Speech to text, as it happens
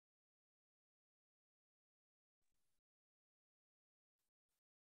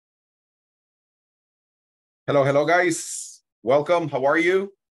Hello, hello, guys. Welcome. How are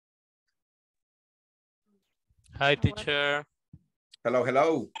you? Hi, teacher. Hello,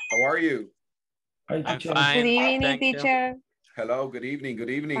 hello. How are you? Hi, I'm teacher. fine. Good evening, Thank you. teacher. Hello, good evening. Good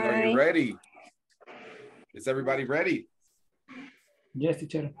evening. Are you Hi. ready? Is everybody ready? Yes,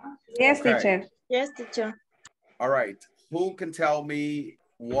 teacher. Yes, Okay. teacher. Yes, teacher. All right. Who can tell me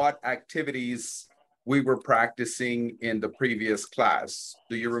what activities we were practicing in the previous class?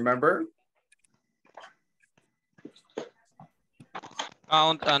 Do you remember?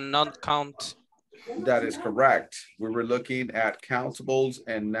 Count and not count. That is correct. We were looking at countables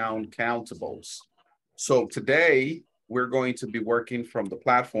and non-countables. So today we're going to be working from the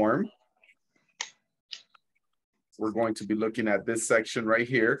platform. We're going to be looking at this section right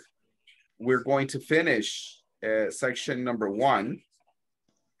here. We're going to finish section number 1,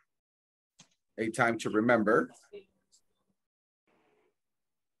 a time to remember.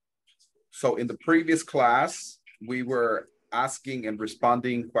 So in the previous class, we were asking and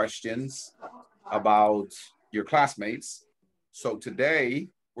responding questions about your classmates. So today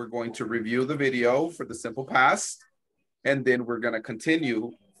we're going to review the video for the simple past, and then we're going to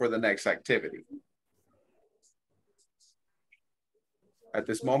continue for the next activity. At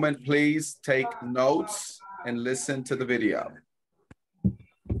this moment, please take notes and listen to the video.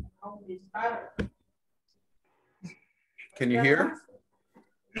 Can you hear?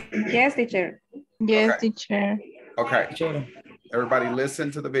 Yes, teacher. Yes, Okay. teacher. Okay, Teacher. everybody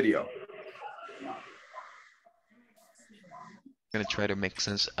listen to the video. We're going to try to make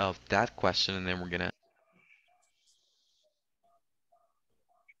sense of that question, and then we're going to...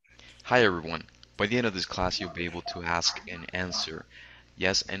 Hi everyone. By the end of this class, you'll be able to ask and answer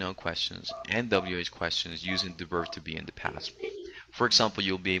yes and no questions and WH questions using the verb to be in the past. For example,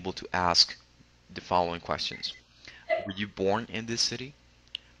 you'll be able to ask the following questions. Were you born in this city?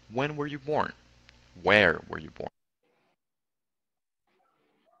 When were you born? Where were you born?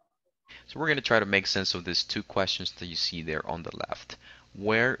 So we're going to try to make sense of these two questions that you see there on the left.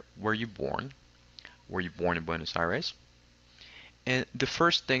 Where were you born? Were you born in Buenos Aires? And the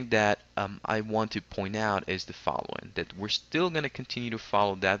first thing that I want to point out is the following, that we're still going to continue to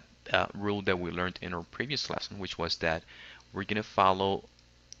follow that rule that we learned in our previous lesson, which was that we're going to follow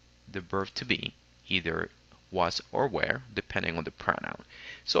the verb to be, either was or were, depending on the pronoun.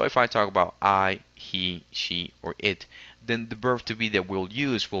 So if I talk about I, he, she, or it, then the verb to be that we'll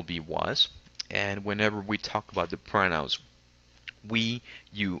use will be was. And whenever we talk about the pronouns we,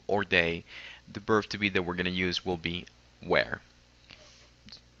 you, or they, the verb to be that we're going to use will be were.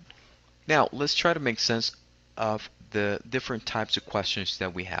 Now, let's try to make sense of the different types of questions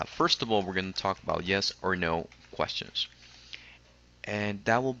that we have. First of all, we're going to talk about yes or no questions. And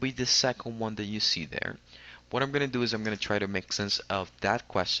that will be the second one that you see there. What I'm going to do is I'm going to try to make sense of that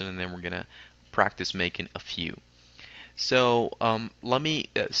question, and then we're going to practice making a few. So let me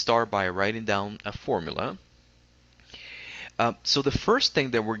start by writing down a formula. So the first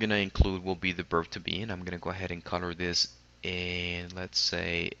thing that we're going to include will be the verb to be, and I'm going to go ahead and color this in, let's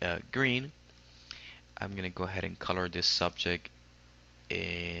say, green. I'm going to go ahead and color this subject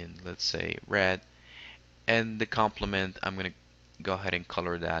in, let's say, red. And the complement, I'm going to go ahead and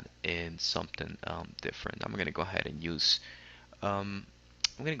color that in something different. I'm going to go ahead and use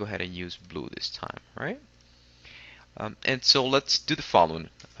blue this time, right? And so let's do the following.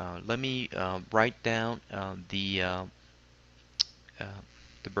 Let me write down the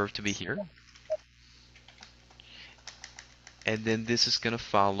verb to be here. And then this is going to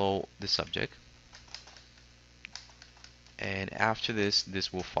follow the subject. And after this,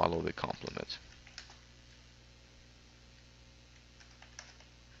 this will follow the complement.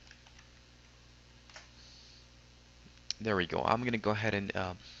 There we go. I'm going to go ahead and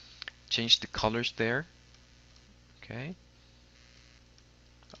change the colors there. Okay.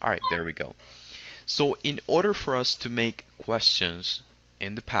 All right, there we go. So in order for us to make questions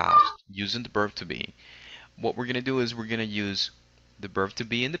in the past using the verb to be, what we're going to do is we're going to use the verb to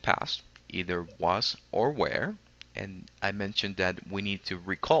be in the past, either was or were. And I mentioned that we need to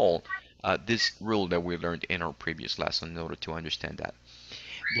recall this rule that we learned in our previous lesson in order to understand that.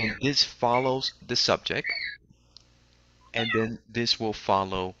 Then this follows the subject, and then this will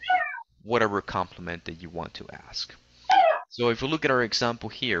follow whatever complement that you want to ask. So if we look at our example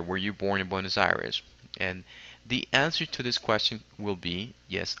here, were you born in Buenos Aires? And the answer to this question will be,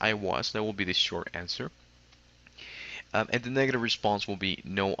 yes, I was. That will be the short answer. And the negative response will be,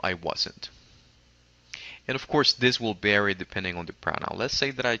 no, I wasn't. And of course, this will vary depending on the pronoun. Let's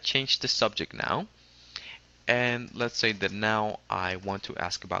say that I changed the subject now. And let's say that now I want to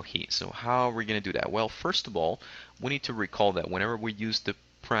ask about he. So how are we going to do that? Well, first of all, we need to recall that whenever we use the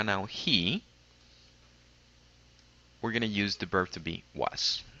pronoun he, we're going to use the verb to be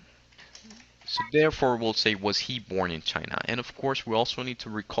was. So therefore, we'll say, was he born in China? And of course, we also need to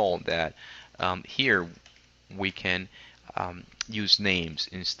recall that here we can use names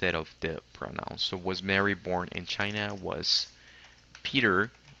instead of the pronouns. So was Mary born in China? Was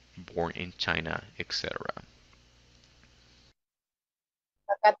Peter born in China, etc.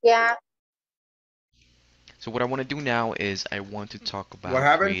 So what I want to do now is I want to talk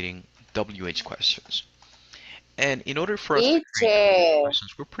about creating WH questions. And in order for us to create WH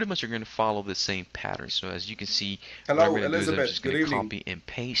questions, we're pretty much going to follow the same pattern. So as you can see, what I'm going to do is I'm just going to copy and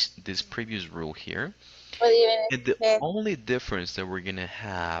paste this previous rule here. And the only difference that we're going to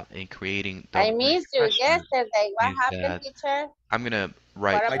have in creating WH questions is that I'm going to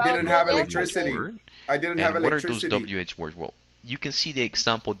write I didn't have WH electricity. word. I didn't have And what are those electricity. WH words? Well, you can see the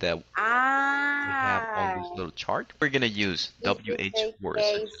example that we have on this little chart. We're going to use WH words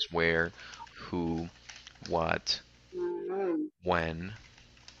such as where, who, what, when,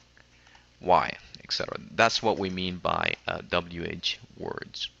 why, etc. That's what we mean by WH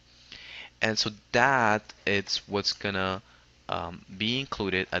words. And so that it's what's gonna be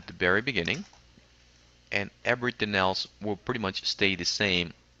included at the very beginning, and everything else will pretty much stay the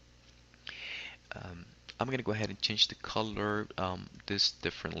same. I'm gonna go ahead and change the color this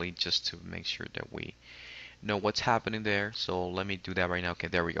differently just to make sure that we know what's happening there. So let me do that right now. Okay,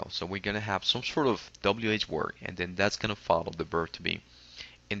 there we go. So we're gonna have some sort of WH word, and then that's gonna follow the verb to be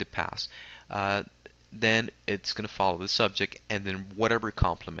in the past. Then it's gonna follow the subject and then whatever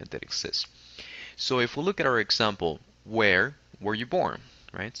complement that exists. So if we look at our example, where were you born,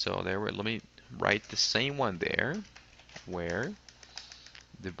 right? So there, let me write the same one there, where,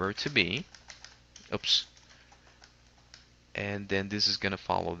 the verb to be, oops, and then this is gonna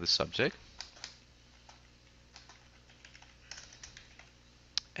follow the subject,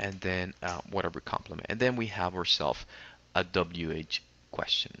 and then whatever complement, and then we have ourselves a WH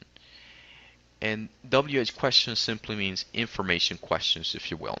question. And WH question simply means information questions,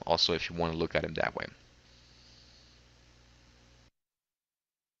 if you will, also if you want to look at them that way.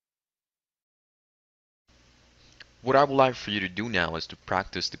 What I would like for you to do now is to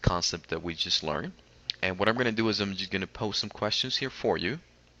practice the concept that we just learned. And what I'm going to do is I'm just going to post some questions here for you.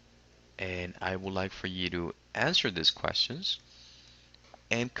 And I would like for you to answer these questions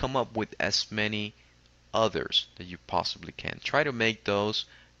and come up with as many others that you possibly can. Try to make those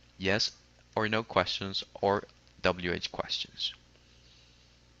yes or no questions or WH questions.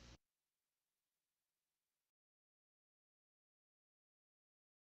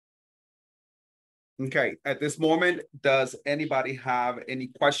 Okay, at this moment, does anybody have any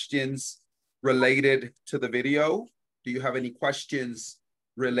questions related to the video? Do you have any questions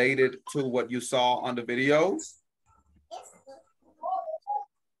related to what you saw on the video?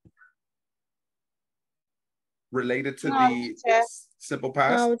 Related to the simple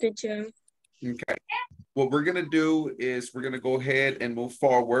past? No, teacher. Okay. What we're going to do is we're going to go ahead and move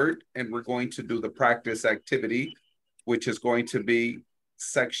forward, and we're going to do the practice activity, which is going to be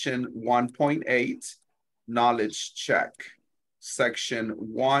section 1.8, knowledge check. Section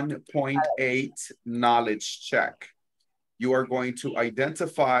 1.8, knowledge check. You are going to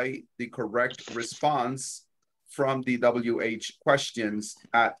identify the correct response from the WH questions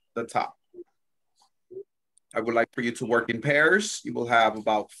at the top. I would like for you to work in pairs. You will have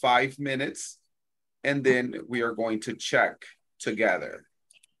about 5 minutes, and then we are going to check together.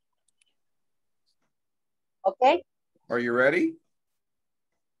 Okay. Are you ready?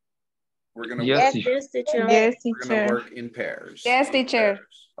 We're gonna Yes, work, teacher. Yes, we're gonna teacher. work in pairs. Yes, teacher.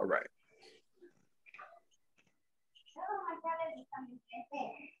 All right.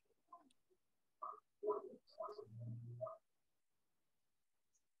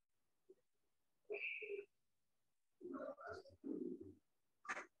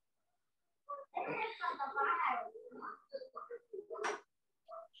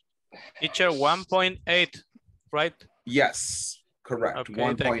 Teacher, 1.8, right? Yes, correct. Okay,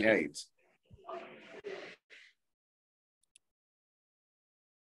 1.8.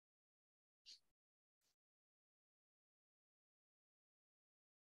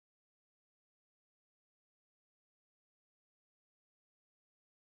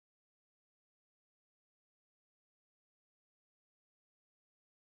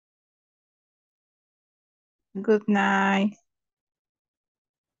 Good night.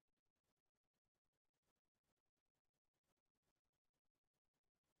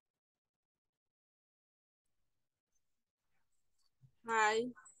 Hi,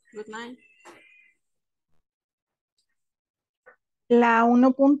 good night. La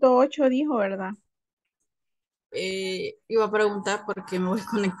 1.8 dijo, ¿verdad? Iba a preguntar porque me voy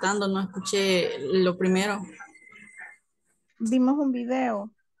conectando, no escuché lo primero. Vimos un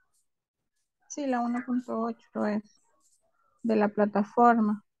video. Sí, la 1.8 es de la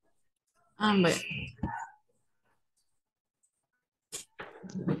plataforma. Hombre.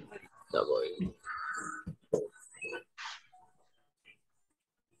 Ya voy.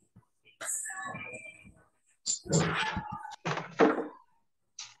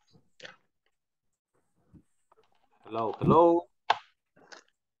 Hello, hello.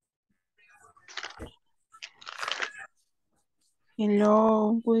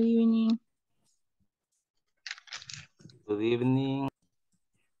 Hello, good evening. Good evening.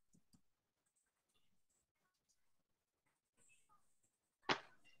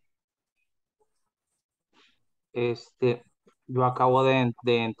 Yo acabo de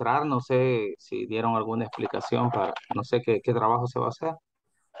entrar, no sé si dieron alguna explicación para, no sé qué trabajo se va a hacer.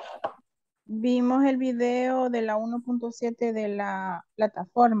 Vimos el video de la 1.7 de la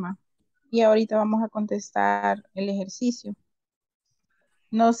plataforma y ahorita vamos a contestar el ejercicio.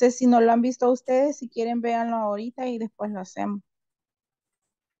 No sé si no lo han visto ustedes, si quieren véanlo ahorita y después lo hacemos.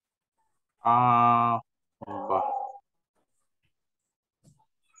 Ah, va.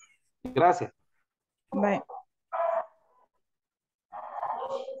 Gracias. Bye.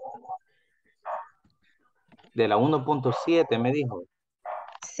 De la 1.7 me dijo.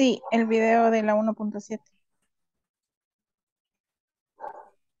 Sí, el video de la 1.7.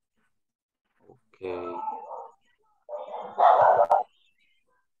 Ok.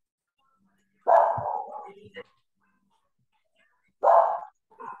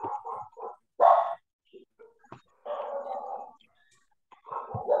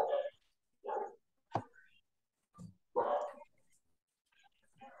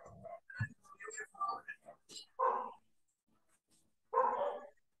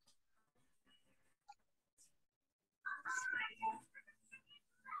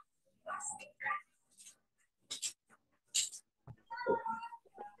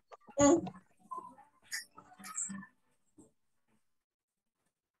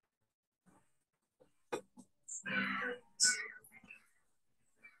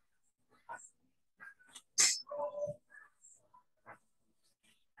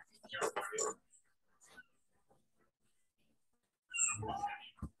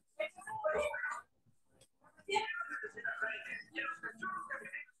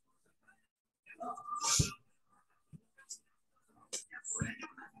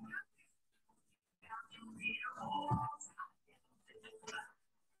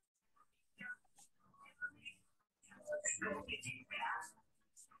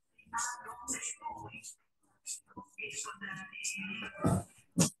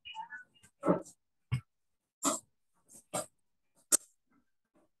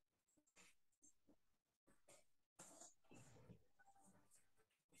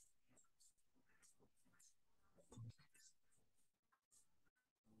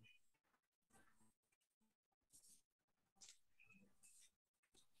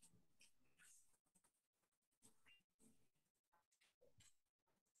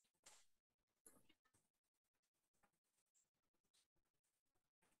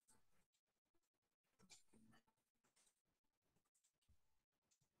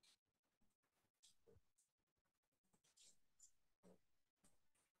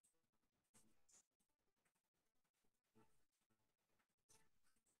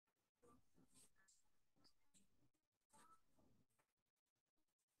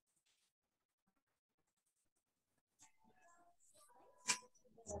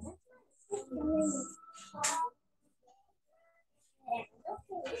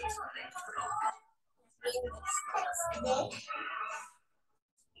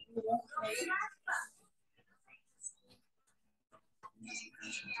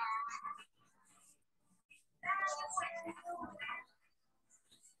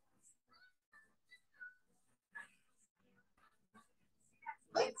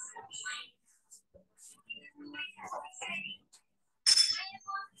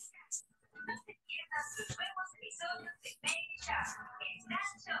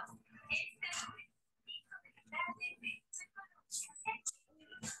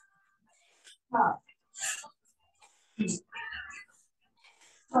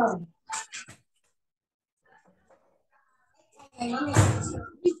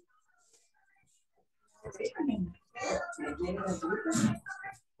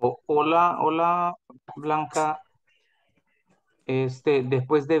 Hola, hola, Blanca.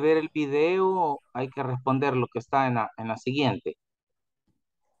 Después de ver el video, hay que responder lo que está en la siguiente.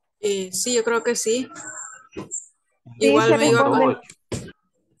 Sí, yo creo que sí. Sí, Igual se me iba responde. 1.8.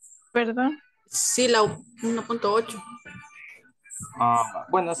 Perdón. Sí, la 1.8.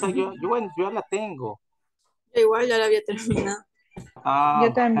 Bueno, esa yo ya la tengo. Igual ya la había terminado. Ah,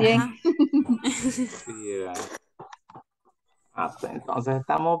 Yo también. Ajá. sí, pues entonces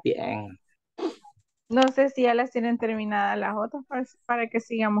estamos bien. No sé si ya las tienen terminadas las otras para que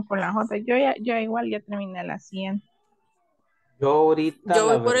sigamos con las otras. Yo igual ya terminé las 100. Yo ahorita, Yo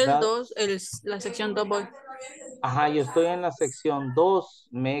la voy por el verdad, 2, la sección 2 voy. ajá, yo estoy en la sección 2.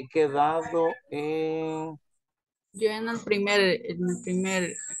 Me he quedado en... Yo en el primer.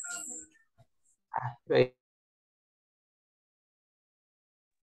 eh,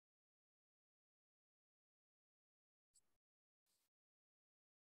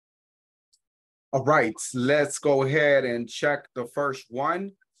 All right, let's go ahead and check the first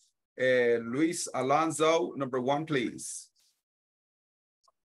one. Luis Alonso, number 1, please.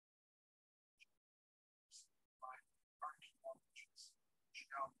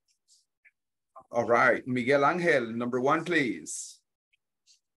 All right, Miguel Angel, number 1, please.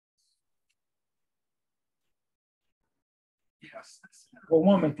 One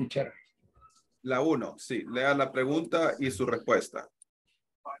moment, teacher. La 1, sí, lea la pregunta y su respuesta.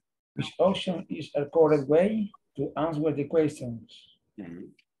 Which option is a correct way to answer the questions? Mhm.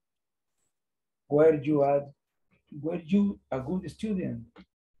 Were you a good student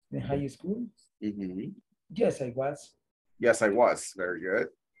in high school? Mhm. Yes, I was. Yes, I was. Very good.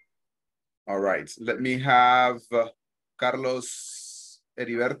 All right, let me have Carlos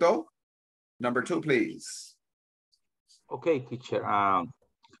Heriberto, number 2, please. okay, teacher.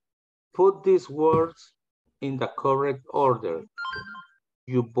 Put these words in the correct order.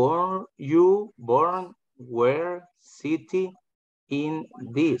 You born where city in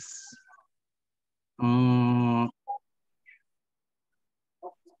this?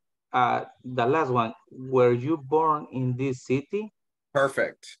 The last one, were you born in this city?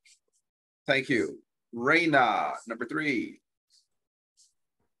 Perfect. Thank you. Reina, number 3.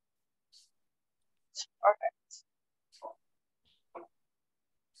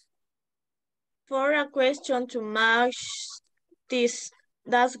 For a question to match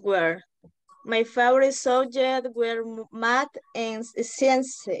that's where my favorite subject were math and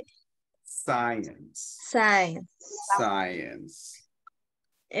science. Science. Science. Science.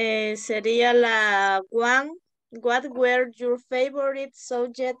 Sería la one. What were your favorite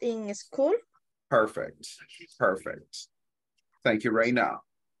subject in school? Perfect. Perfect. Thank you, Reina.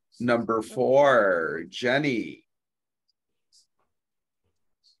 Number 4, Jenny.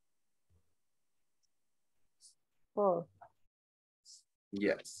 Four,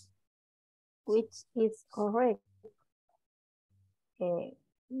 Yes. which is correct. The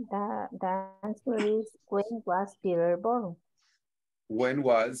answer is when was Peter born? When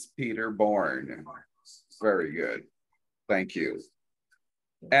was Peter born? Very good. Thank you.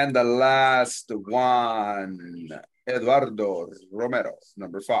 And the last one, Eduardo Romero,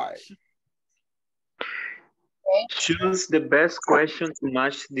 number 5. Choose the best question to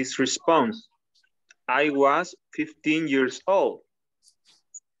match this response. I was 15 years old.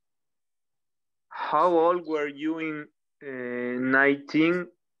 How old were you in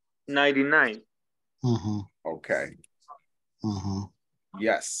 1999? Okay.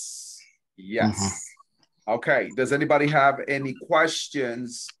 Yes. Yes. Okay. Does anybody have any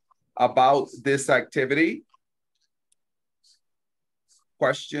questions about this activity?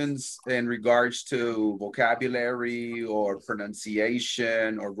 Questions in regards to vocabulary or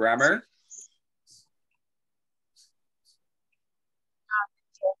pronunciation or grammar?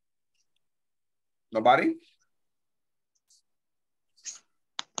 Nobody?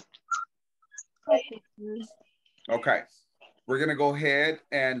 Okay. We're going to go ahead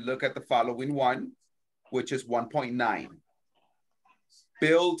and look at the following one, which is 1.9.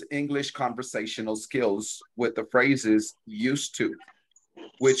 Build English conversational skills with the phrases used to,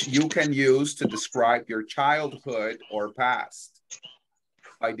 which you can use to describe your childhood or past.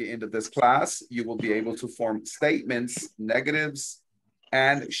 By the end of this class, you will be able to form statements, negatives,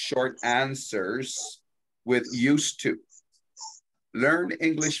 and short answers with used to. Learn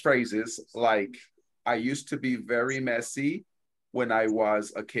English phrases like, I used to be very messy when I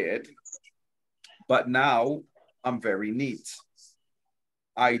was a kid, but now I'm very neat.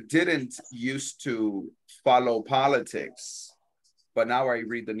 I didn't used to follow politics, but now I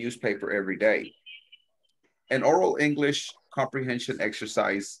read the newspaper every day. An oral English comprehension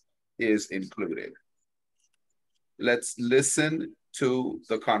exercise is included. Let's listen to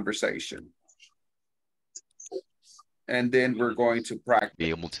the conversation. And then we're going to practice. Be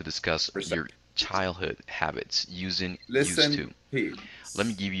able to discuss your childhood habits using Listen, used to. please. Let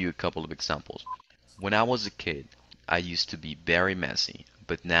me give you a couple of examples. When I was a kid, I used to be very messy,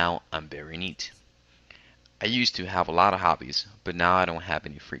 but now I'm very neat. I used to have a lot of hobbies, but now I don't have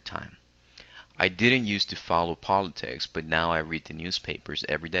any free time. I didn't used to follow politics, but now I read the newspapers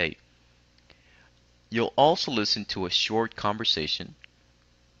every day. You'll also listen to a short conversation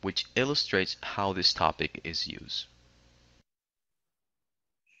which illustrates how this topic is used.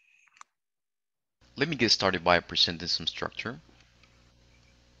 Let me get started by presenting some structure.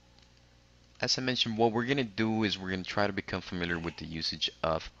 As I mentioned, what we're going to do is we're going to try to become familiar with the usage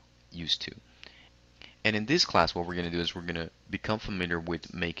of used to. And in this class, what we're going to do is we're going to become familiar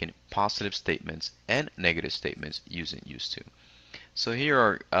with making positive statements and negative statements using used to. So here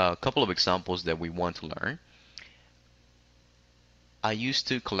are a couple of examples that we want to learn. I used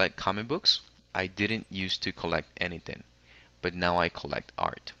to collect comic books. I didn't used to collect anything, but now I collect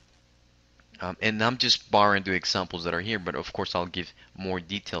art. And I'm just borrowing the examples that are here, but of course I'll give more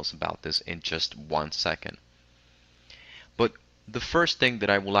details about this in just 1 second. But the first thing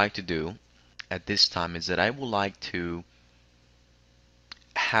that I would like to do at this time is that I would like to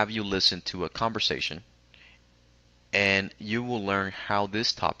have you listen to a conversation, and you will learn how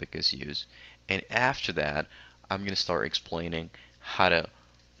this topic is used. And after that, I'm going to start explaining how to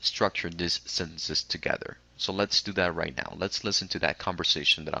structure these sentences together. So let's do that right now. Let's listen to that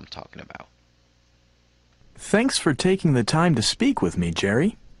conversation that I'm talking about. Thanks for taking the time to speak with me,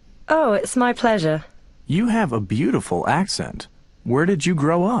 Jerry. Oh, it's my pleasure. You have a beautiful accent. Where did you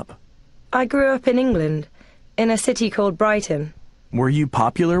grow up? I grew up in England, in a city called Brighton. Were you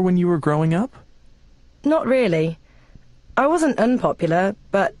popular when you were growing up? Not really. I wasn't unpopular,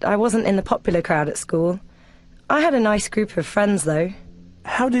 but I wasn't in the popular crowd at school. I had a nice group of friends, though.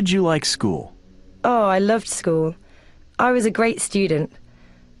 How did you like school? Oh, I loved school. I was a great student.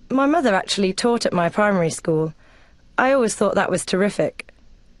 My mother actually taught at my primary school. I always thought that was terrific.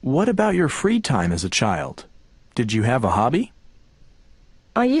 What about your free time as a child? Did you have a hobby?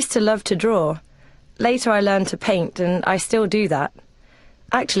 I used to love to draw. Later I learned to paint, and I still do that.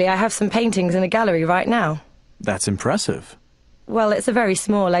 Actually, I have some paintings in a gallery right now. That's impressive. Well, it's a very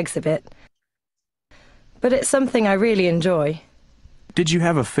small exhibit, but it's something I really enjoy. Did you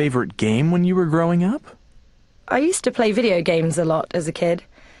have a favorite game when you were growing up? I used to play video games a lot as a kid.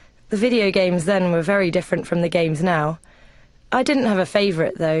 The video games then were very different from the games now. I didn't have a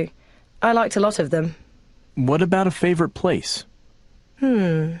favorite, though. I liked a lot of them. What about a favorite place?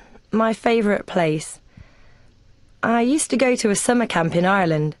 My favorite place. I used to go to a summer camp in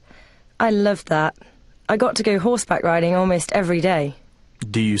Ireland. I loved that. I got to go horseback riding almost every day.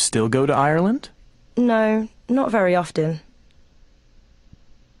 Do you still go to Ireland? No, not very often.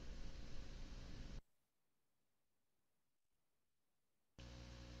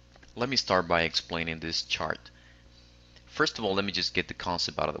 Let me start by explaining this chart. First of all, let me just get the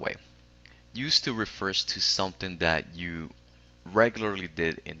concept out of the way. Used to refers to something that you regularly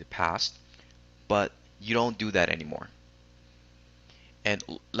did in the past, but you don't do that anymore. And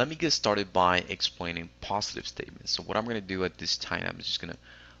let me get started by explaining positive statements. So what I'm going to do at this time, I'm just going to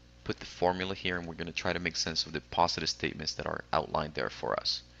put the formula here, and we're going to try to make sense of the positive statements that are outlined there for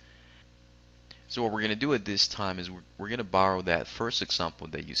us. So what we're going to do at this time is we're going to borrow that first example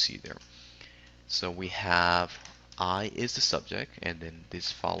that you see there. So we have I is the subject, and then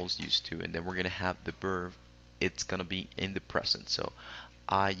this follows used to, and then we're going to have the verb. It's going to be in the present. So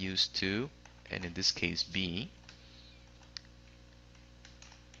I used to, and in this case be,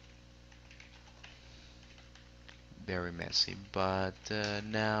 very messy, but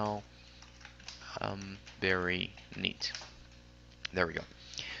now very neat. There we go.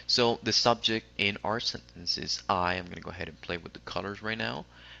 So the subject in our sentence is I. I'm going to go ahead and play with the colors right now.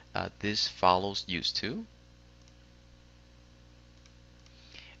 This follows used to.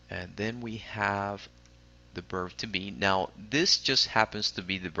 And then we have the verb to be. Now this just happens to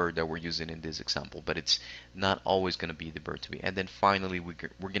be the verb that we're using in this example, but it's not always going to be the verb to be. And then finally we're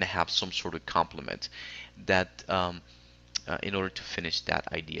going to have some sort of complement that in order to finish that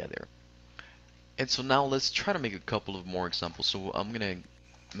idea there. And so now let's try to make a couple of more examples. So I'm going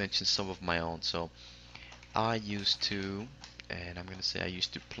to mention some of my own. So I used to, and I'm going to say I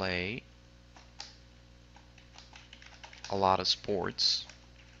used to play a lot of sports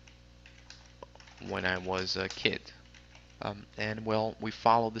when I was a kid. And well, we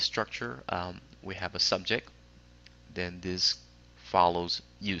follow the structure. We have a subject, then this follows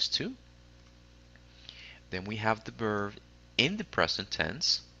used to, then we have the verb in the present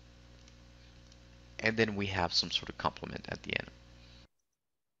tense, and then we have some sort of complement at the end.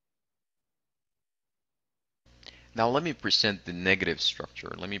 Now let me present the negative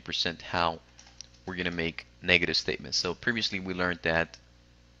structure. Let me present how we're going to make negative statements. So previously we learned that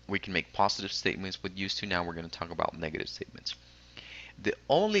we can make positive statements with used to. Now we're going to talk about negative statements. The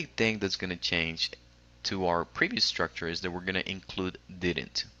only thing that's going to change to our previous structure is that we're going to include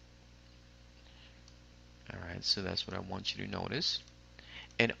didn't. All right, so that's what I want you to notice.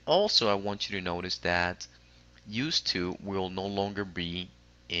 And also I want you to notice that used to will no longer be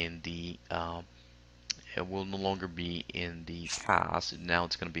in the it will no longer be in the past. Now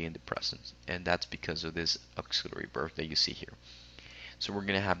it's going to be in the present, and that's because of this auxiliary verb that you see here. So we're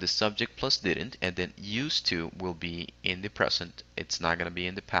going to have the subject plus didn't, and then used to will be in the present. It's not going to be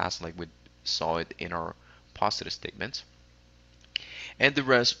in the past like we saw it in our positive statements, and the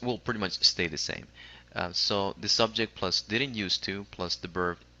rest will pretty much stay the same. So the subject plus didn't used to plus the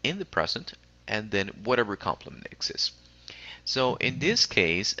verb in the present, and then whatever complement exists. So in this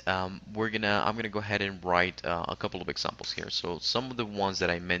case, I'm gonna go ahead and write a couple of examples here. So some of the ones that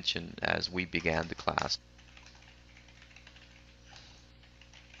I mentioned as we began the class.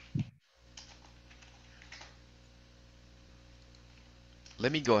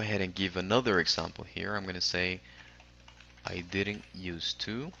 Let me go ahead and give another example here. I'm gonna say I didn't used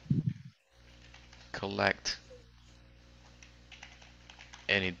to collect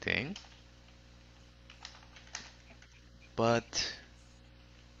anything, but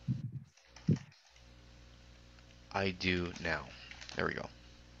I do now. There we go.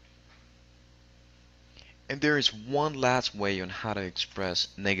 And there is one last way on how to express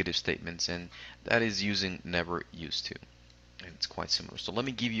negative statements, and that is using never used to. And it's quite similar. So let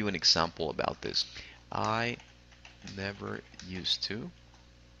me give you an example about this. I never used to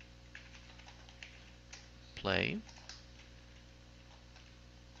play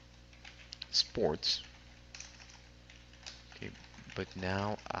sports, okay, but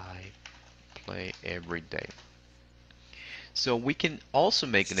now I play every day. So we can also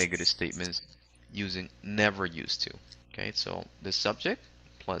make negative statements using never used to. Okay, so the subject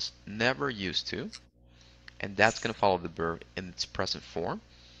plus never used to, and that's going to follow the verb in its present form,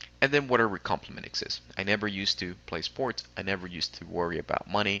 and then whatever complement exists. I never used to play sports. I never used to worry about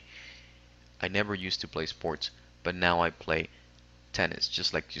money. I never used to play sports, but now I play tennis,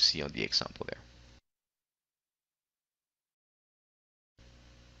 just like you see on the example there.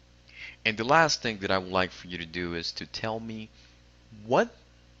 And the last thing that I would like for you to do is to tell me, what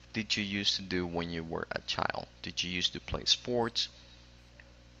did you used to do when you were a child? Did you used to play sports?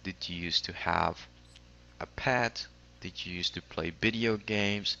 Did you used to have a pet? Did you used to play video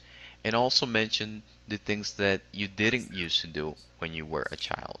games? And also mention the things that you didn't used to do when you were a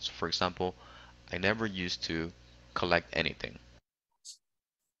child. So for example, I never used to collect anything.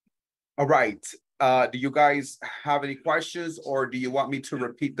 All right. Do you guys have any questions, or do you want me to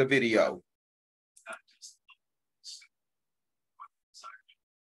repeat the video?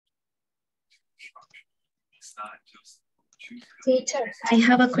 Teacher, I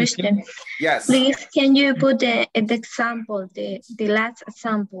have a question. Yes. Please, can you put the example, the last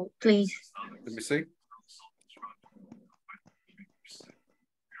example, please? Let me see.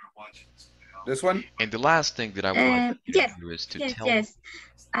 This one? And the last thing that I would like you to do is to tell me.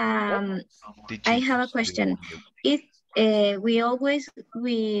 I have a question. If we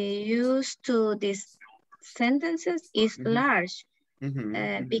used to these sentences is large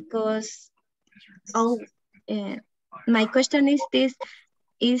because my question is this: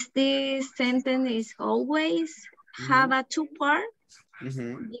 is this sentence is always have a two part?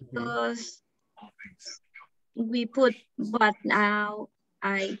 Because we put but now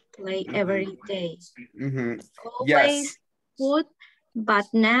I play every day. Always put but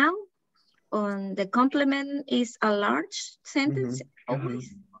now on the complement is a large sentence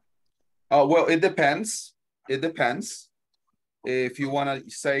always. Well, it depends. It depends. If you want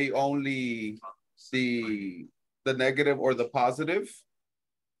to say only the negative or the positive,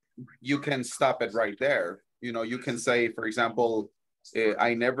 you can stop it right there. You know, you can say, for example,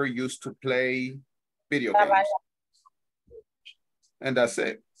 I never used to play video games. And that's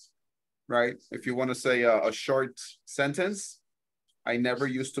it, right? If you want to say a short sentence, I never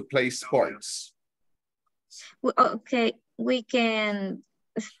used to play sports. Okay, we can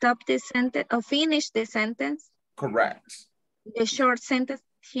stop this sentence or finish the sentence. Correct. The short sentence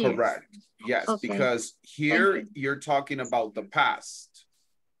here. Correct. Yes, okay. Because here you're talking about the past.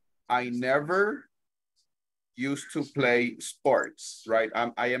 I never used to play sports, right?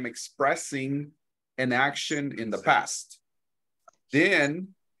 I am expressing an action in the past.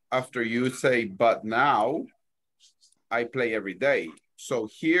 Then after you say, but now I play every day. So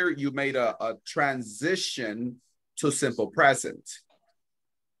here you made a transition to simple present.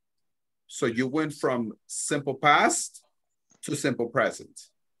 So you went from simple past to simple present.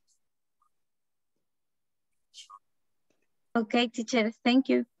 Okay, teacher, thank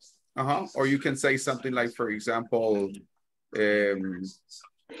you. Or you can say something like, for example,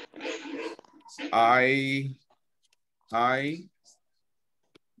 I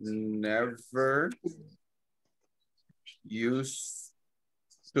never used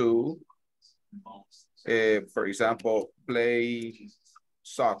to, for example, play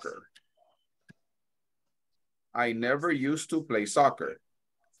soccer. I never used to play soccer.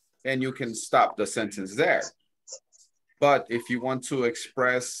 And you can stop the sentence there. But if you want to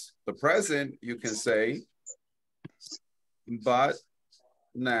express the present, you can say, but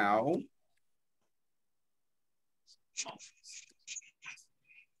now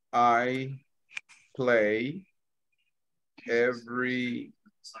I play every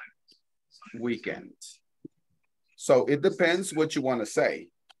weekend. So it depends what you want to say,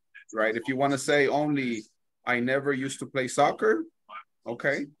 right? If you want to say only, I never used to play soccer,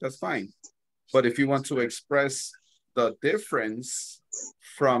 okay, that's fine. But if you want to express the difference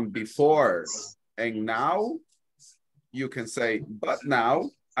from before and now, you can say, but now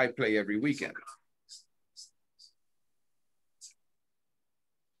I play every weekend.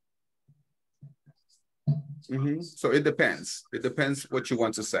 So it depends. It depends what you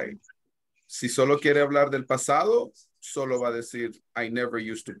want to say. Si solo quiere hablar del pasado, solo va a decir, I never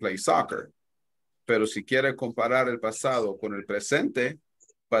used to play soccer. Pero si quiere comparar el pasado con el presente,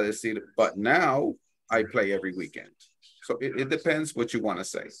 va a decir, but now I play every weekend. So it depends what you want to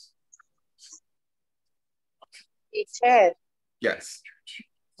say. Teacher, Yes.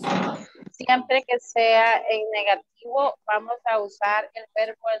 siempre que sea en negativo, vamos a usar el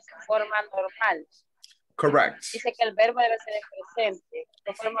verbo en su forma normal. Correct. Dice que el verbo debe ser en presente,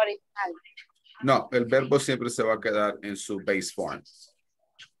 de forma original. No, el verbo siempre se va a quedar en su base form.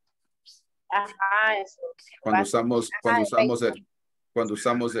 Ajá, eso. Cuando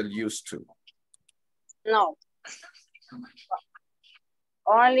usamos el used to. No.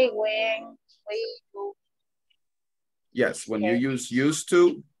 Only when we do. Yes, when you use used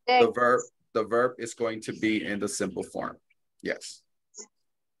to, the verb is going to be in the simple form. Yes.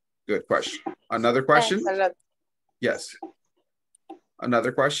 Good question. Another question? Yes.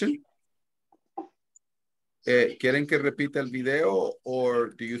 Another question? ¿Quieren que repita el video or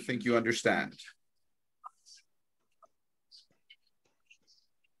do you think you understand?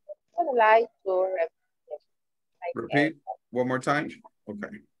 I would like to repeat one more time? Okay.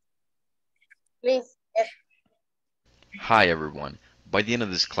 Please. Hi everyone. By the end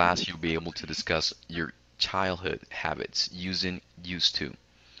of this class, you'll be able to discuss your childhood habits using used to.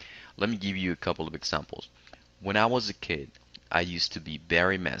 Let me give you a couple of examples. When I was a kid, I used to be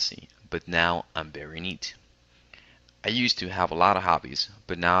very messy, but now I'm very neat. I used to have a lot of hobbies,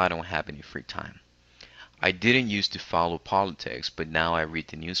 but now I don't have any free time. I didn't used to follow politics, but now I read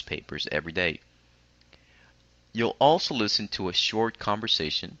the newspapers every day. You'll also listen to a short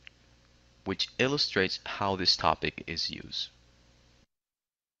conversation which illustrates how this topic is used.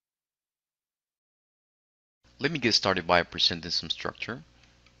 Let me get started by presenting some structure.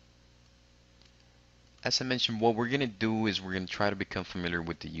 As I mentioned, what we're going to do is we're going to try to become familiar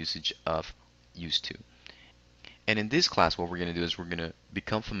with the usage of used to. And in this class, what we're going to do is we're going to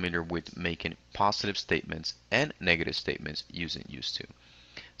become familiar with making positive statements and negative statements using used to.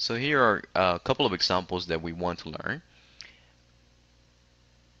 So here are a couple of examples that we want to learn.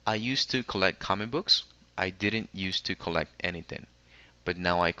 I used to collect comic books. I didn't used to collect anything, but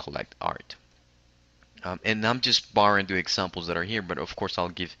now I collect art. And I'm just borrowing the examples that are here, but of course I'll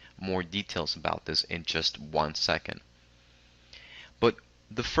give more details about this in just 1 second. But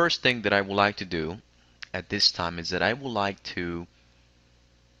the first thing that I would like to do at this time is that I would like to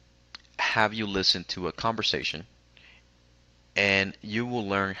have you listen to a conversation, and you will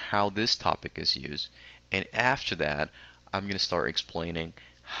learn how this topic is used. And after that, I'm going to start explaining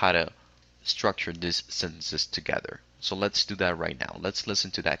how to structure these sentences together. So let's do that right now. Let's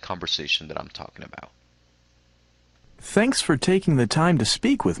listen to that conversation that I'm talking about. Thanks for taking the time to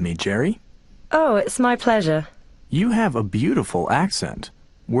speak with me, Jerry. Oh, it's my pleasure. You have a beautiful accent.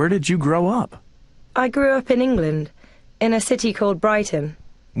 Where did you grow up? I grew up in England, in a city called Brighton.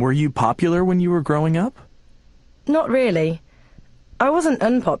 Were you popular when you were growing up? Not really. I wasn't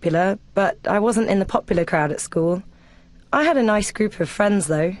unpopular, but I wasn't in the popular crowd at school. I had a nice group of friends,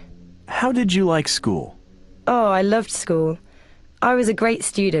 though. How did you like school? Oh, I loved school. I was a great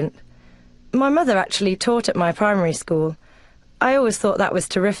student. My mother actually taught at my primary school. I always thought that was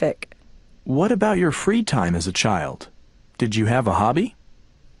terrific. What about your free time as a child? Did you have a hobby?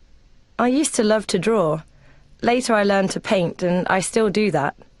 I used to love to draw. Later I learned to paint, and I still do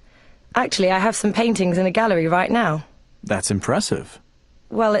that. Actually, I have some paintings in a gallery right now. That's impressive.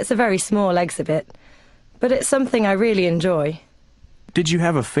 Well, it's a very small exhibit, but it's something I really enjoy. Did you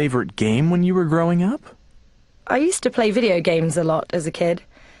have a favorite game when you were growing up? I used to play video games a lot as a kid.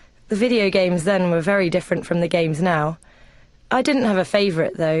 The video games then were very different from the games now. I didn't have a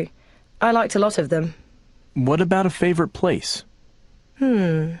favorite, though. I liked a lot of them. What about a favorite place?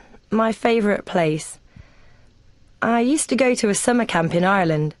 My favorite place. I used to go to a summer camp in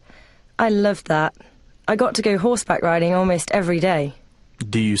Ireland. I loved that. I got to go horseback riding almost every day.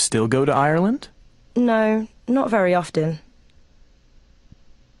 Do you still go to Ireland? No, not very often.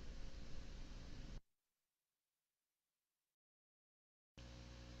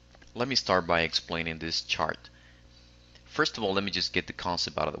 Let me start by explaining this chart. First of all, let me just get the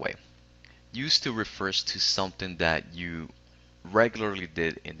concept out of the way. Used to refers to something that you regularly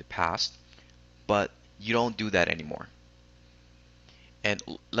did in the past, but you don't do that anymore. And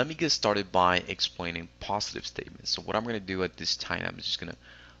let me get started by explaining positive statements. So what I'm going to do at this time, I'm just going to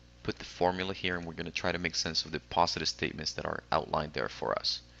put the formula here, and we're going to try to make sense of the positive statements that are outlined there for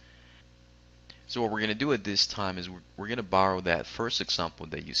us. So what we're going to do at this time is we're going to borrow that first example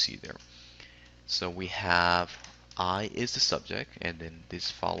that you see there. So we have I is the subject, and then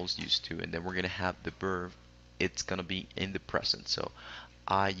this follows used to, and then we're going to have the verb. It's going to be in the present. So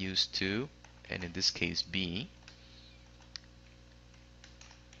I used to, and in this case be,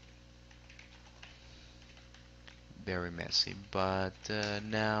 very messy, but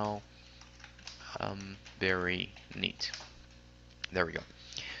now very neat. There we go.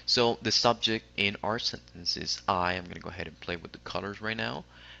 So the subject in our sentence is I. I'm going to go ahead and play with the colors right now.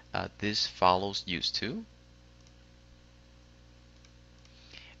 This follows used to.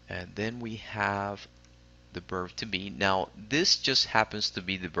 And then we have the verb to be. Now this just happens to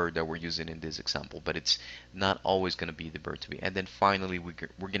be the verb that we're using in this example, but it's not always going to be the verb to be. And then finally we're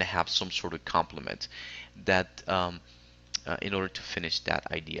going to have some sort of complement that in order to finish that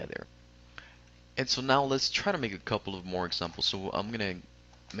idea there. And so now let's try to make a couple of more examples. So I'm going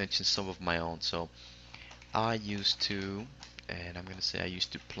to mention some of my own. So I used to, and I'm going to say I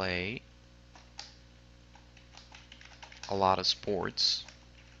used to play a lot of sports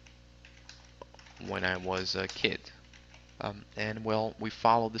when I was a kid. And well, we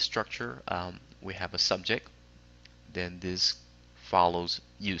follow the structure. We have a subject, then this follows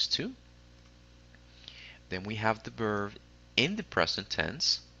used to, then we have the verb in the present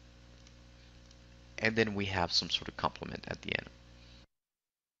tense, and then we have some sort of complement at the end.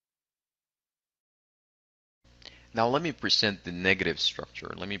 Now let me present the negative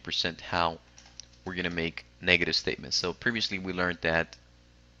structure. Let me present how we're going to make negative statements. So previously we learned that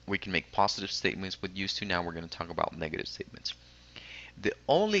we can make positive statements with used to. Now we're going to talk about negative statements. The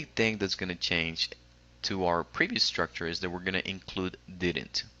only thing that's going to change to our previous structure is that we're going to include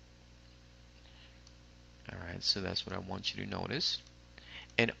didn't. Alright, so that's what I want you to notice.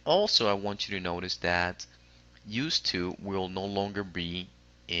 And also I want you to notice that used to will no longer be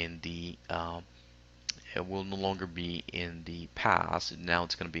in the past. Now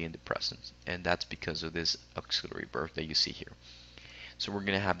it's going to be in the present, and that's because of this auxiliary verb that you see here. So we're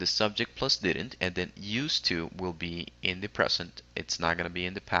going to have the subject plus didn't, and then used to will be in the present. It's not going to be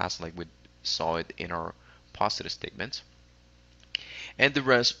in the past like we saw it in our positive statements. And the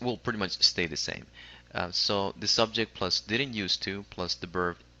rest will pretty much stay the same. So the subject plus didn't used to plus the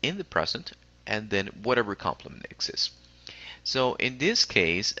verb in the present, and then whatever complement exists. So in this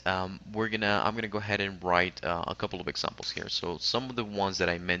case, I'm gonna go ahead and write a couple of examples here. So some of the ones that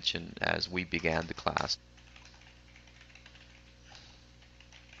I mentioned as we began the class.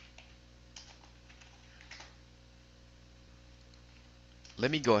 Let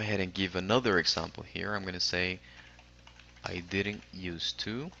me go ahead and give another example here. I'm gonna say I didn't used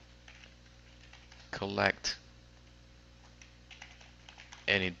to collect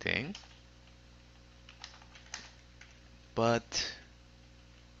anything, but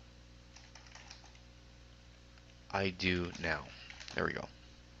I do now. There we go.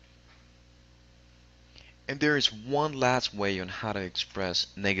 And there is one last way on how to express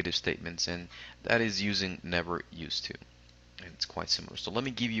negative statements, and that is using never used to. And it's quite similar. So let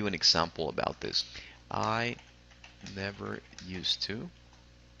me give you an example about this. I never used to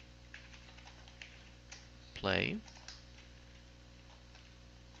play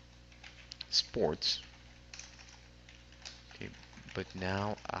sports, okay, but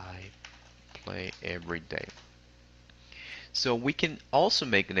now I play every day. So we can also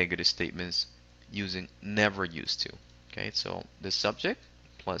make negative statements using never used to. Okay, so the subject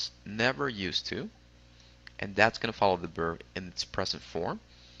plus never used to, and that's going to follow the verb in its present form,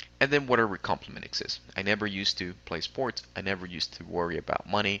 and then whatever complement exists. I never used to play sports. I never used to worry about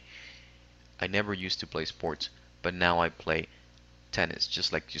money. I never used to play sports, but now I play tennis,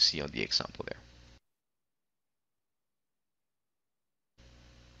 just like you see on the example there.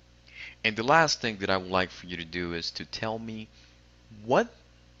 And the last thing that I would like for you to do is to tell me, what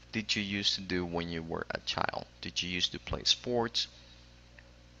did you used to do when you were a child? Did you used to play sports?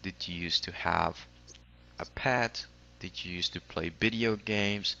 Did you used to have a pet? Did you used to play video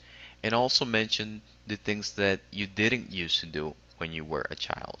games? And also mention the things that you didn't used to do when you were a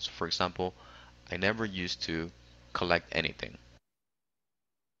child. So for example, I never used to collect anything.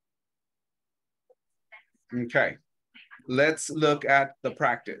 Okay, let's look at the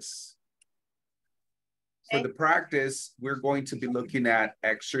practice. For the practice, we're going to be looking at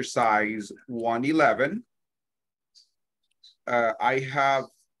exercise 111. I have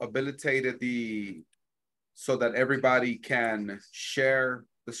habilitated so that everybody can share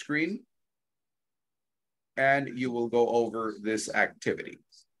the screen, and you will go over this activity.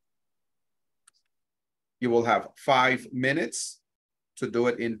 You will have 5 minutes to do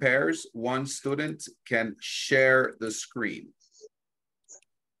it in pairs. One student can share the screen.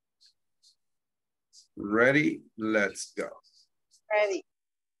 Ready? Let's go. Ready.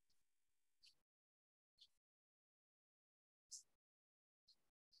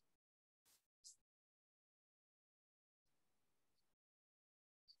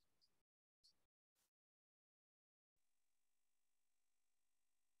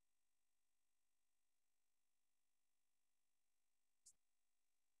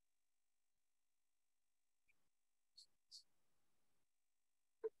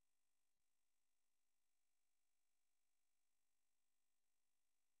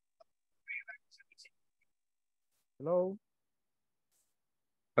 Hello.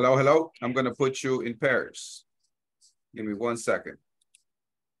 Hello, hello. I'm going to put you in pairs. Give me 1 second.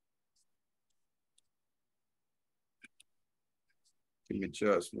 Give me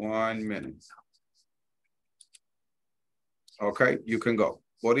just 1 minute. Okay, you can go.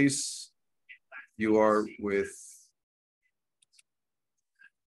 What is you are with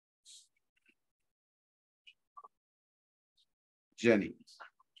Jenny?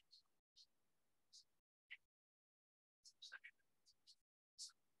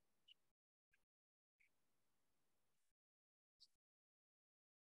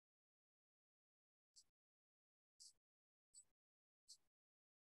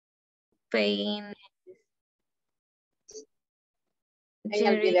 Pain. En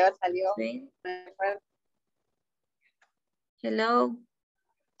el video salió. Hello.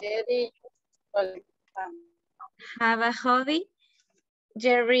 Jerry, Have a hobby.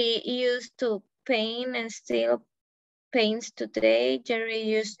 Jerry used to paint and still paints today. Jerry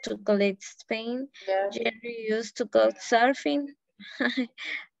used to collect paint. Yes. Jerry used to go surfing.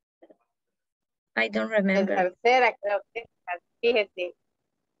 I don't remember. La tercera, creo que, fíjese.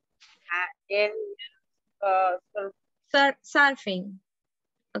 Él, Surfing.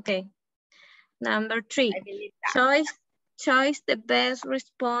 Okay. Number 3. Choose the best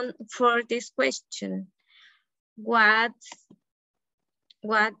response for this question. What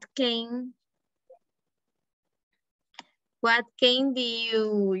game do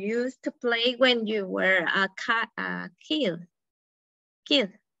you use to play when you were a kid?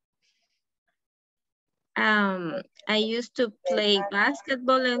 I used to play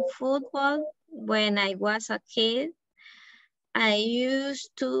basketball and football when I was a kid. I used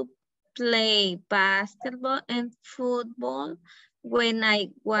to play basketball and football when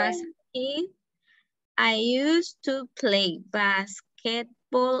I was a kid. I used to play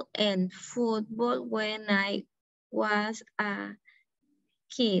basketball and football when I was a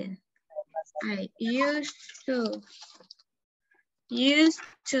kid. I used to is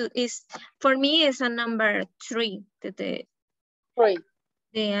for me is a number 3. The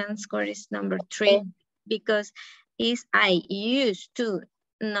answer is number 3 because is I used to.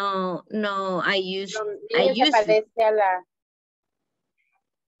 No, I used. I used. Parece a la.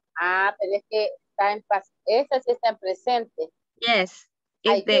 Pero es que está en esa sí está en presente. Yes.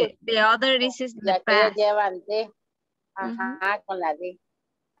 The other is in the past. Llevan D. Ajá, con la D.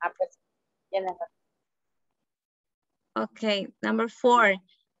 Pues tienes razón. Okay, number 4.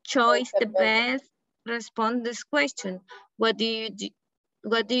 Choose the best. Respond this question. What do you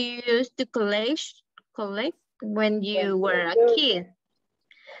use to collect when you were a kid?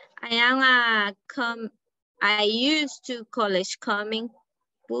 I used to collect comic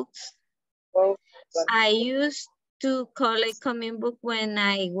books. I used to collect comic book when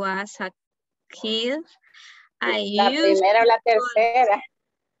I was a kid. La primera o la tercera.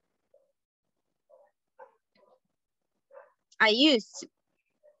 I used.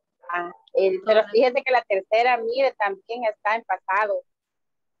 Pero fíjese que la tercera, mire, también está en pasado.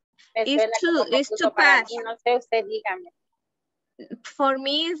 It's too past. No sé, usted dígame. For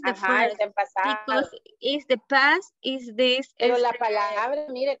me, it's the first. Está en pasado. Because it's the past, is this. Pero la palabra,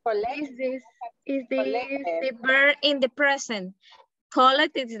 mire, collect. Is the verb in the present.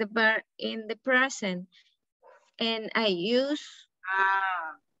 Collect is the verb in the present. And I use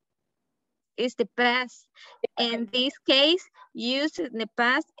is the past. In this case, use in the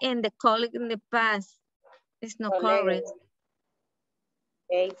past and the colleague in the past. It's not correct.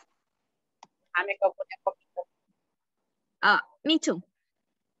 Okay. Me confundí un poquito. Me too.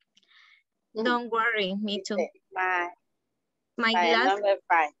 Don't worry, me too. My last. Number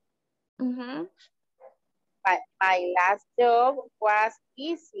 5. My last job was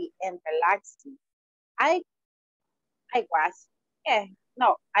easy and relaxing. I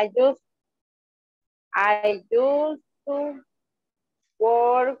used to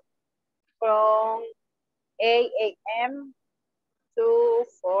work from 8 a.m. to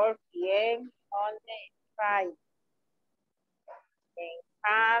 4 p.m. on the Friday and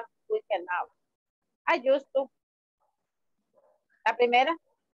have weekend off. I used to. La primera.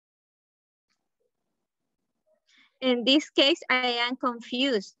 In this case, I am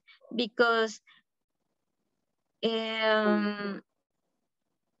confused because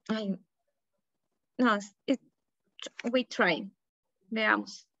we try.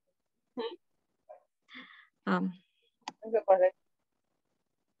 Veamos. Number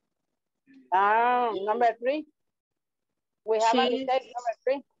 3. We have a mistake, number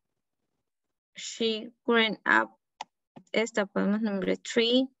 3. She growing up. Esta podemos number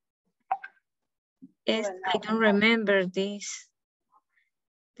 3. I don't remember this.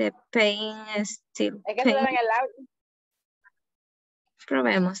 The pain is still pain.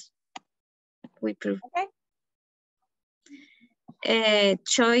 Probemos. We prove. Okay.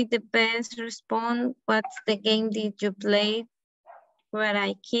 Choose the best response. What's the game did you play? Where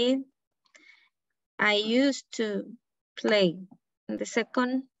I kid? I used to play. And the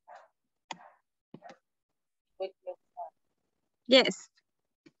second. Yes.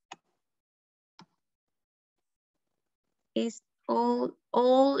 It's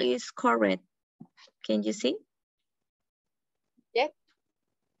all is correct. Can you see? Yes.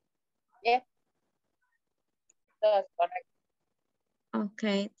 Yes. That's correct.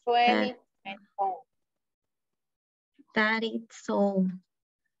 Okay. 20 and home. That is all.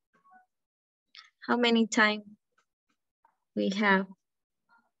 How many time we have?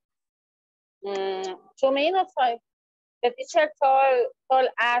 2 minutes. The teacher told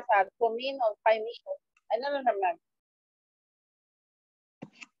us 2 minutes, 5 minutes. I don't remember.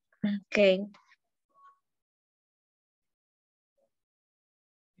 Okay.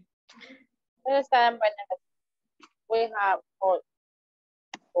 We have 4.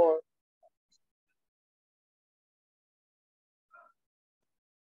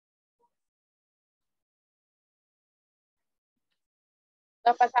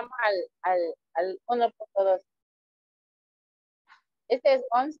 Nos pasamos al 1.2. Este es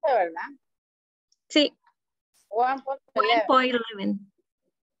 11, ¿verdad? Sí. 1.11. 1.11.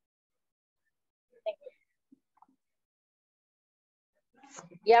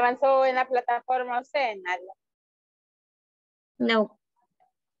 ¿Y avanzó en la plataforma usted, Nadia? No.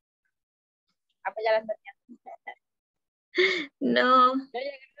 Pues ya la tenía. No. Yo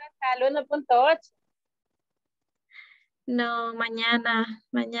llegué hasta el 1.8. No, mañana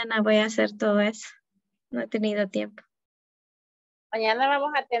voy a hacer todo eso. No he tenido tiempo. Mañana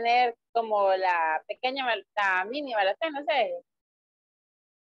vamos a tener como la pequeña, la mini evaluación, no sé.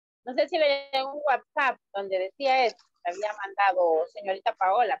 No sé si le llegó un WhatsApp donde decía eso. Me había mandado señorita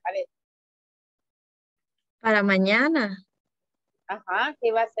Paola, parece. Para mañana. Ajá, que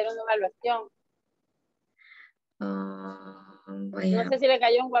iba a hacer una evaluación. No sé si le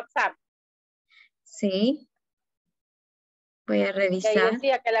cayó un WhatsApp. Sí. Voy a revisar. Que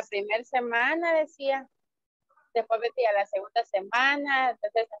decía que la primera semana decía, después decía la segunda semana, la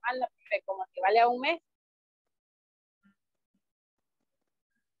tercera semana, como que vale a un mes.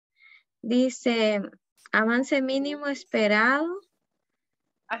 Dice, avance mínimo esperado.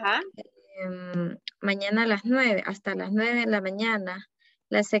 Ajá. Mañana a las 9, hasta las 9 de la mañana.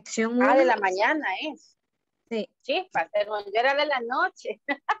 La sección 1. De la mañana es. Sí. Chispa, yo era de la noche.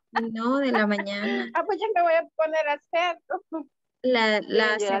 No, de la mañana. Pues ya me voy a poner a hacerlo. La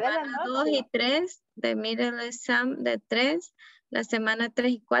semana 2 y 3 de middle exam de 3, la semana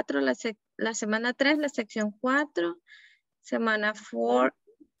 3 y 4, la semana 3, la sección 4, semana 4,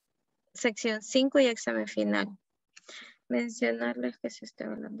 sección 5 y examen final. Mencionarles que se está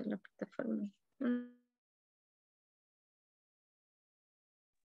hablando de la plataforma.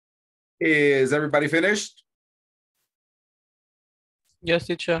 Is everybody finished? Yes,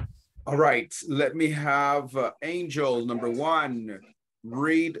 teacher. All right, let me have Angel, number 1,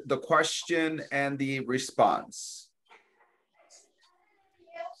 read the question and the response.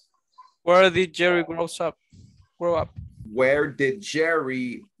 Where did Jerry grow up? Where did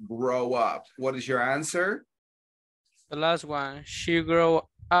Jerry grow up? What is your answer? The last one. She grew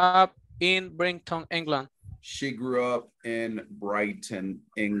up in Brinton, England. She grew up in Brighton,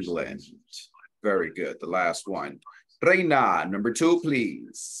 England. Very good. The last one. Reina, number 2,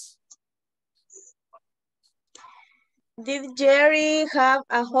 please. Did Jerry have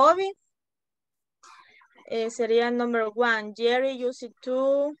a hobby? Sería number 1. Jerry used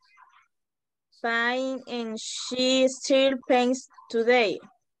to paint and she still paints today.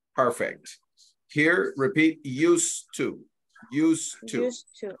 Perfect. Here, repeat used to. Used to. Used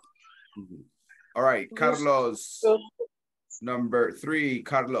to. All right, Carlos. Number 3,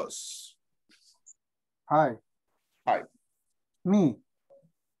 Carlos. Hi. Hi. Me.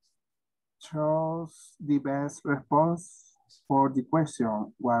 Chose the best response for the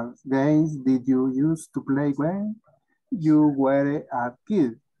question. What games did you use to play when you were a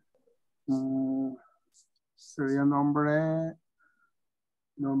kid? Sería number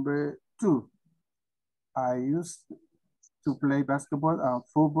 2. I used to play basketball and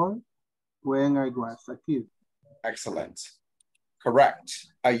football when I was a kid. Excellent. Correct.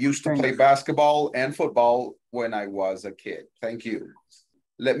 I used to play basketball and football when I was a kid. Thank you.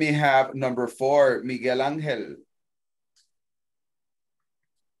 Let me have number 4, Miguel Ángel.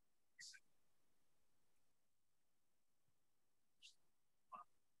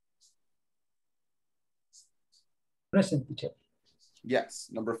 Present, teacher. Yes,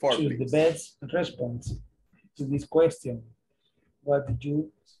 number 4, Choose please. the best response to this question. What did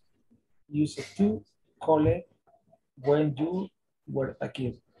you use to collect when you were a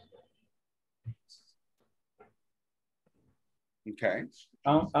kid? Okay.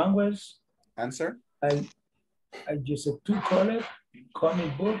 Angles. Answer. I used to collect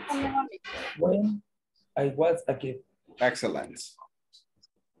comic books when I was a kid. Excellent.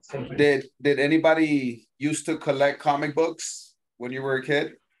 Did anybody used to collect comic books when you were a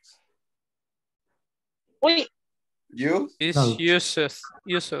kid? Oui. You? It's No. used to.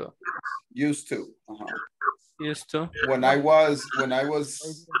 Used to. Used to. When I was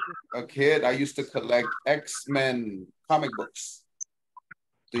a kid, I used to collect X-Men comic books.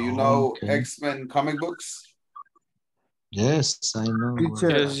 Do you know X-Men comic books? Yes, I know.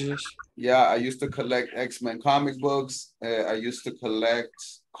 Yeah, I used to collect X-Men comic books. I used to collect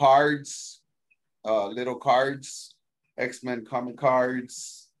cards, little cards, X-Men comic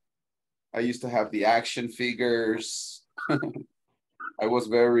cards. I used to have the action figures. I was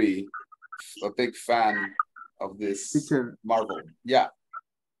a big fan of this Teacher. Marvel. Yeah.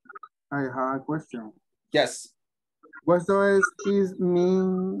 I have a question. Yes. What does it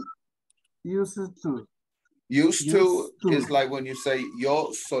mean used to? Used to is like when you say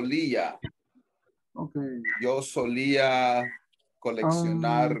yo solía. Okay. Yo solía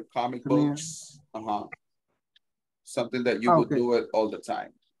coleccionar comic books. Something that you would do it all the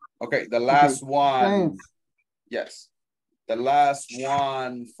time. Okay, the last one. Thanks. Yes. The last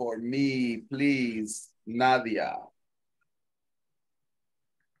one for me, please, Nadia.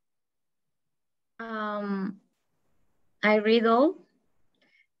 I read all.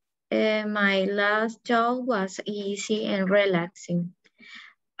 My last job was easy and relaxing.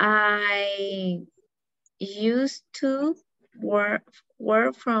 I used to work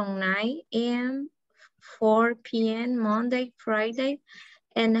from 9 a.m. 4 p.m. Monday, Friday,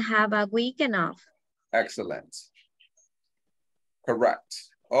 and have a weekend off. Excellent.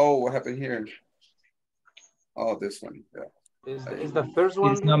 Correct. Oh, what happened here? Oh, this one. Yeah. Is the first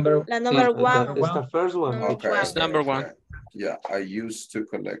one? La number one. It's the first one. Okay. It's number 1. Yeah, I used to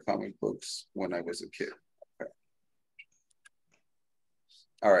collect comic books when I was a kid. Okay.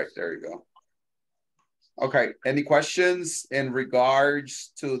 All right, there you go. Okay, any questions in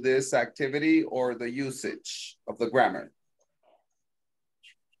regards to this activity or the usage of the grammar?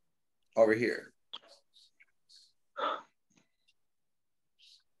 Over here.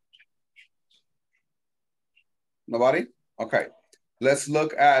 Nobody? Okay, let's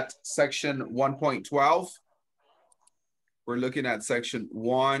look at section 1.12. We're looking at section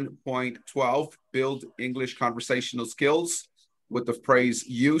 1.12, build English conversational skills with the phrase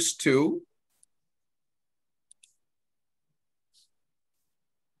used to.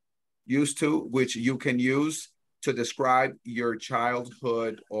 Used to, which you can use to describe your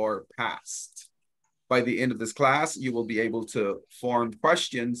childhood or past. By the end of this class, you will be able to form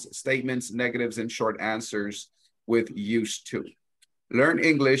questions, statements, negatives, and short answers with used to. Learn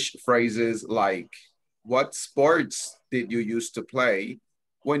English phrases like, what sports did you used to play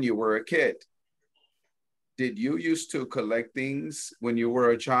when you were a kid? Did you used to collect things when you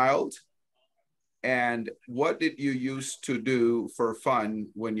were a child? And what did you used to do for fun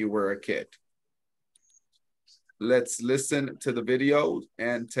when you were a kid? Let's listen to the video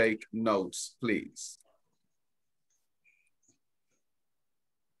and take notes, please.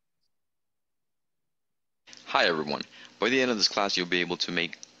 Hi everyone. By the end of this class, you'll be able to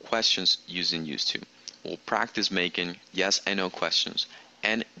make questions using used to. We'll practice making yes and no questions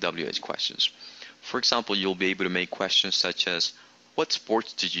and WH questions. For example, you'll be able to make questions such as, what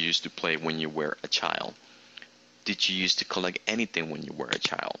sports did you used to play when you were a child? Did you used to collect anything when you were a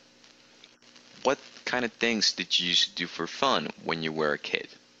child? What kind of things did you used to do for fun when you were a kid?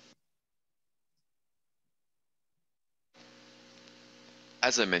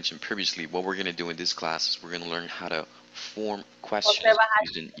 As I mentioned previously, what we're going to do in this class is we're going to learn how to form questions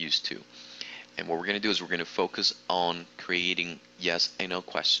using used to. And what we're going to do is we're going to focus on creating yes and no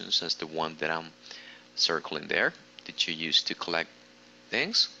questions, as the one that I'm circling there. Did you used to collect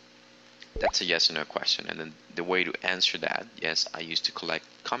things? That's a yes or no question. And then the way to answer that, yes, I used to collect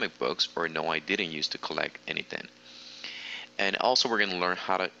comic books, or no, I didn't used to collect anything. And also we're going to learn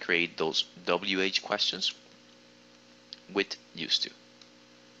how to create those WH questions with used to.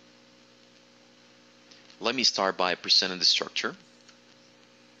 Let me start by presenting the structure.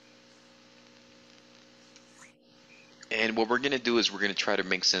 And what we're going to do is we're going to try to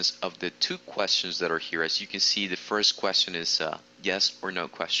make sense of the two questions that are here. As you can see, the first question is a yes or no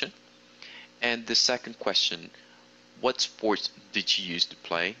question. And the second question, what sports did you used to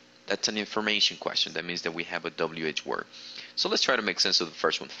play? That's an information question. That means that we have a WH word. So let's try to make sense of the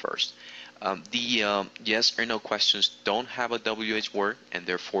first one first. The yes or no questions don't have a WH word and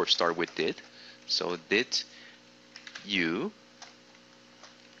therefore start with did. So did you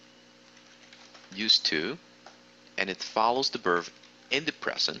used to, and it follows the verb in the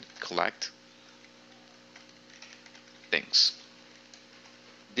present, collect things.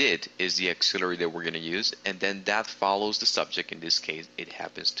 Did is the auxiliary that we're going to use, and then that follows the subject. In this case, it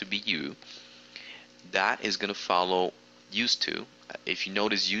happens to be you. That is going to follow used to. If you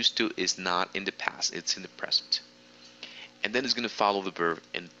notice, used to is not in the past, it's in the present. And then it's going to follow the verb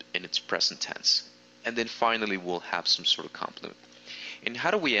in its present tense. And then finally, we'll have some sort of complement. And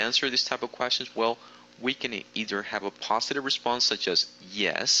how do we answer this type of questions? Well, we can either have a positive response such as,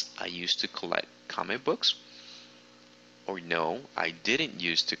 yes, I used to collect comic books, or no, I didn't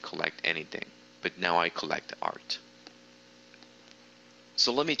used to collect anything, but now I collect art.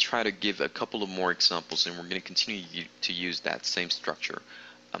 So let me try to give a couple of more examples, and we're going to continue to use that same structure.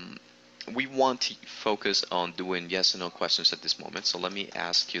 We want to focus on doing yes and no questions at this moment, so let me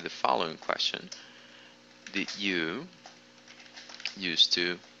ask you the following question. Did you used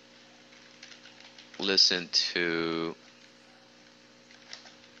to listen to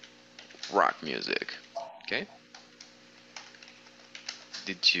rock music? Okay.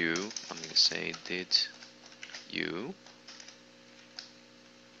 Did you, I'm going to say, did you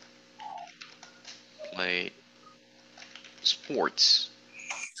play sports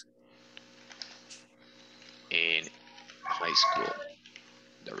in high school?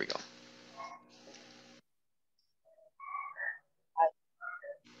 There we go.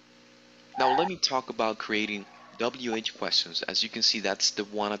 Now let me talk about creating WH questions. As you can see, that's the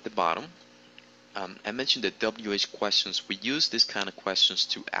one at the bottom. I mentioned that WH questions, we use this kind of questions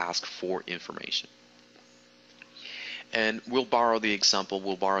to ask for information. And we'll borrow the example,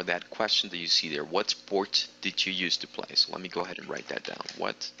 we'll borrow that question that you see there. What sport did you used to play? So let me go ahead and write that down.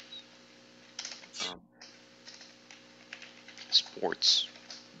 What sports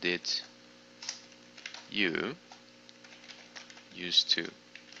did you used to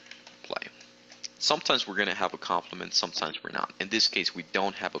play? Sometimes we're going to have a complement, sometimes we're not. In this case, we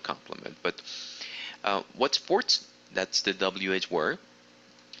don't have a complement, but what sports? That's the WH word.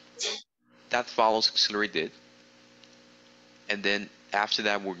 That follows auxiliary did. And then after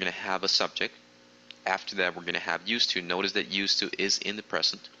that, we're going to have a subject. After that, we're going to have used to. Notice that used to is in the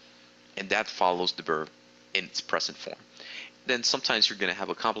present, and that follows the verb in its present form. Then sometimes you're going to have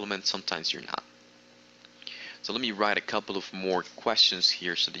a complement, sometimes you're not. So let me write a couple of more questions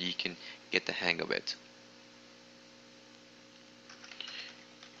here so that you can get the hang of it.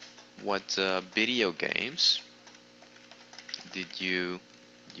 What video games did you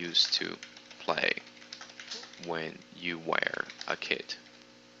used to play when you were a kid?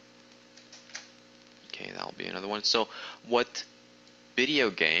 Okay, that'll be another one. So what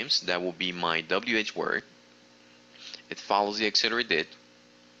video games, that will be my WH word. It follows the auxiliary did.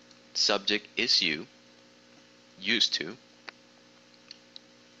 Subject is you, used to,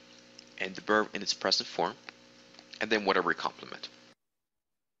 and the verb in its present form, and then whatever complement.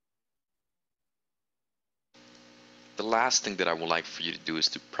 The last thing that I would like for you to do is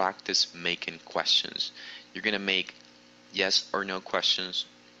to practice making questions. You're going to make yes or no questions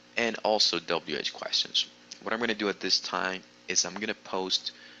and also WH questions. What I'm going to do at this time is I'm going to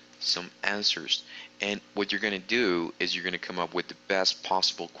post some answers. And what you're going to do is you're going to come up with the best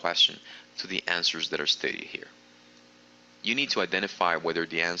possible question to the answers that are stated here. You need to identify whether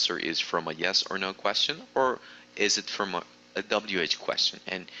the answer is from a yes or no question, or is it from a WH question,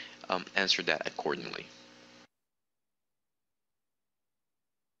 and answer that accordingly.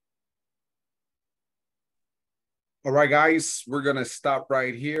 All right, guys, we're going to stop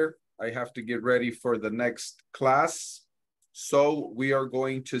right here. I have to get ready for the next class. So we are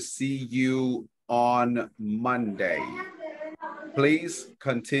going to see you on Monday. Please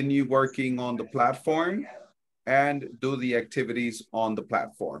continue working on the platform and do the activities on the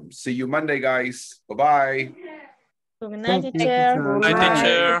platform. See you Monday, guys. Bye-bye. Good night, Thank you, teacher. teacher.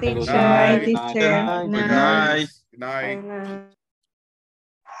 Hi, teacher. Good night. Teacher. Good Good night. night. Good night. Bye.